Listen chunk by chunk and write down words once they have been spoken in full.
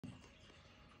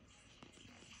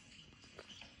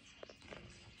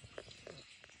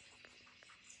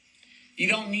You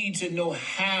don't need to know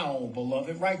how,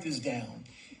 beloved. Write this down.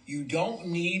 You don't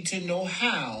need to know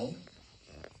how.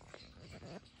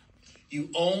 You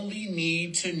only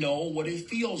need to know what it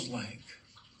feels like.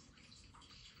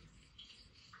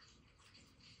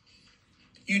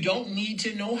 You don't need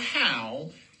to know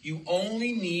how. You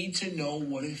only need to know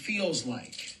what it feels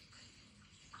like.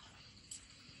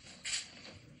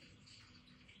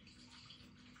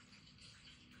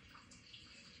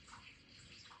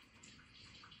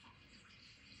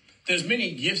 There's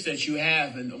many gifts that you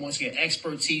have, and once again,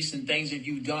 expertise and things that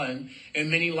you've done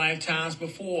in many lifetimes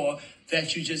before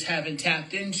that you just haven't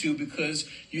tapped into because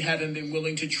you haven't been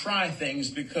willing to try things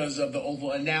because of the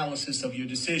over-analysis of your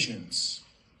decisions.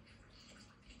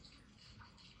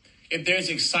 If there's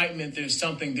excitement, there's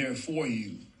something there for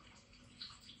you.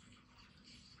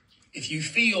 If you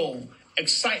feel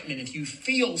excitement, if you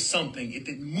feel something, if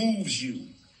it moves you,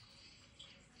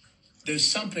 there's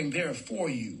something there for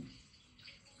you.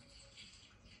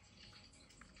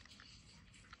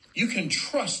 You can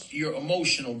trust your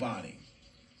emotional body.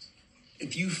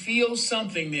 If you feel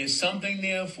something, there's something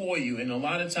there for you. And a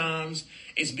lot of times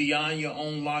it's beyond your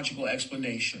own logical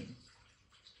explanation.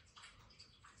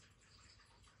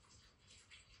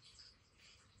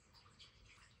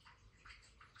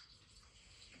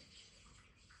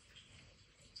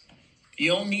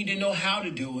 You don't need to know how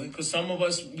to do it, because some of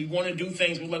us, we want to do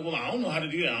things. We're like, well, I don't know how to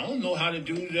do that. I don't know how to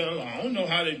do that. I don't know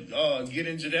how to get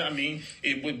into that. I mean,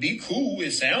 it would be cool.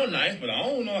 It sounds nice, but I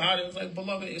don't know how to. It's like,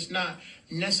 beloved, it's not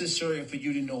necessary for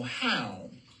you to know how.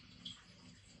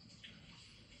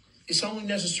 It's only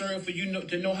necessary for you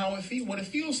to know how it feels, what it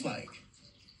feels like,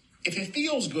 if it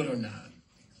feels good or not.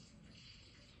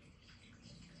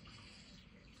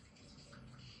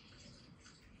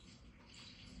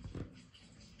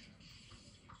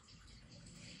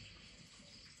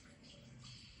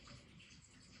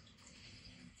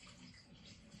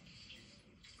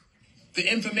 The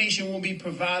information will be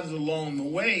provided along the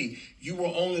way. You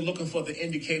were only looking for the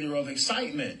indicator of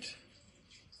excitement.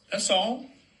 That's all.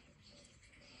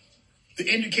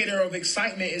 The indicator of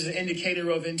excitement is an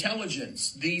indicator of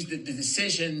intelligence. The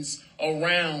decisions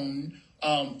around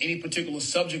any particular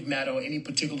subject matter or any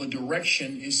particular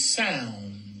direction is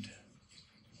sound.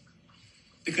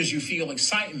 Because you feel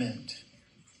excitement.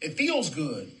 It feels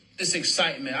good. This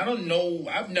excitement. I don't know.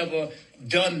 I've never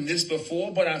done this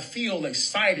before, but I feel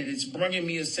excited. It's bringing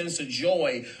me a sense of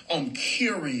joy. I'm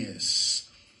curious.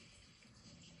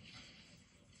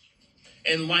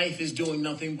 And life is doing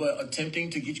nothing but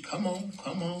attempting to get you. Come on.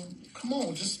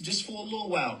 Just for a little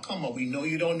while. Come on. We know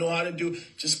you don't know how to do.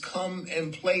 Just come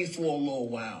and play for a little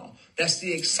while. That's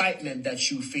the excitement that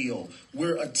you feel.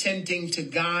 We're attempting to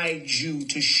guide you,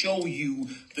 to show you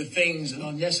the things that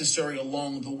are necessary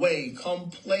along the way.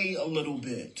 Come play a little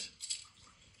bit.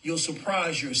 You'll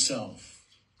surprise yourself.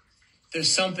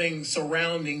 There's something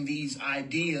surrounding these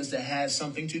ideas that has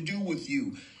something to do with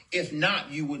you. If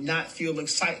not, you would not feel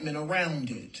excitement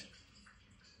around it.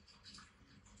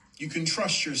 You can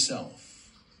trust yourself.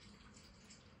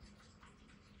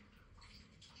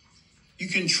 You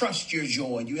can trust your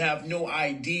joy. You have no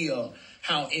idea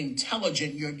how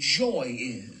intelligent your joy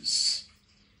is.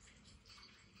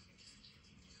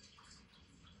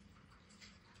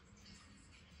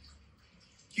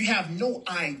 You have no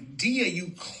idea.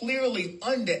 You clearly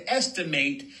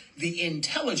underestimate the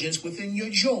intelligence within your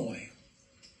joy.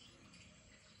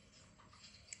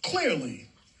 Clearly.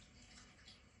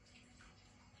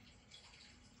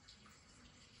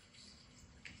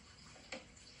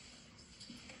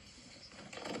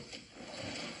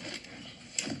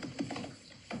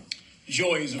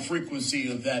 Joy is a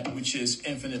frequency of that which is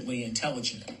infinitely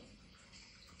intelligent,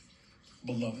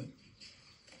 beloved.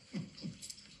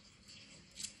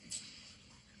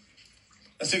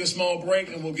 Let's take a small break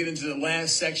and we'll get into the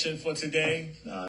last section for today.